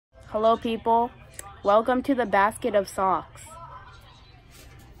Hello people, welcome to the basket of socks.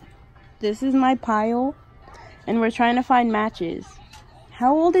 This is my pile and we're trying to find matches.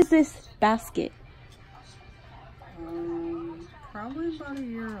 How old is this basket? Probably about a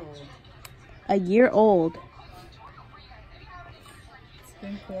year old. A year old. It's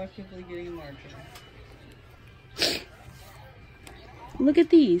been collectively getting larger. Look at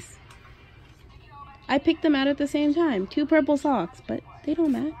these. I picked them out at the same time. 2 purple socks, but they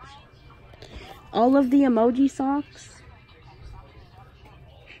don't match. All of the emoji socks,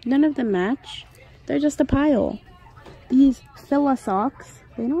 none of them match. They're just a pile. These Fila socks,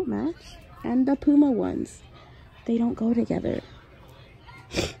 they don't match. And the Puma ones, they don't go together.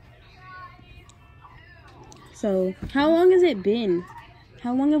 So, how long has it been?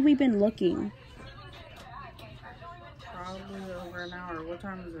 How long have we been looking? Probably over an hour. What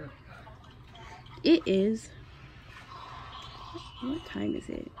time is it? It is. What time is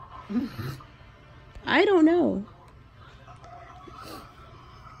it? I don't know.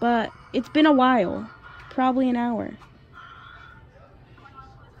 But it's been a while. Probably an hour.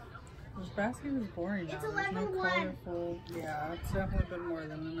 This basket is boring now. There's no colorful. Yeah, it's definitely been more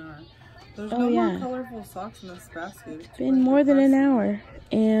than an hour. There's no more colorful socks in this basket. It's been more than an hour.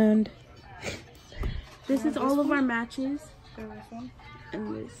 And this is all of our matches. This one?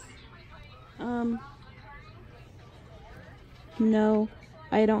 And this. No,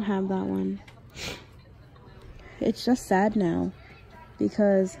 I don't have that one. It's just sad now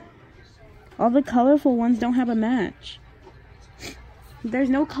because all the colorful ones don't have a match. There's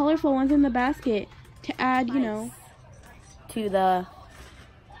no colorful ones in the basket to add, you know, to the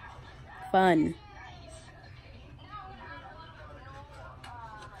fun.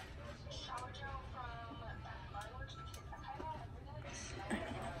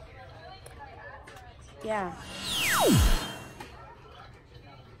 Yeah.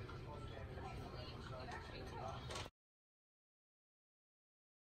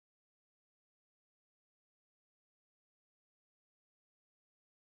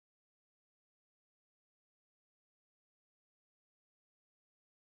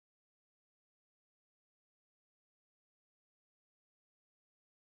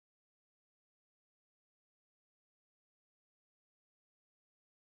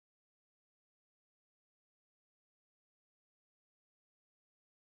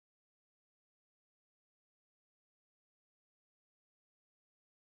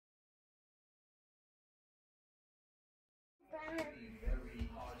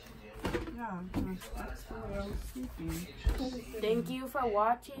 Thank you for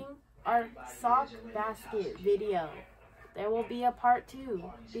watching our sock basket video. There will be a part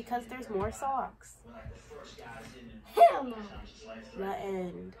 2 because there's more socks. Hell no. The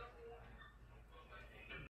end.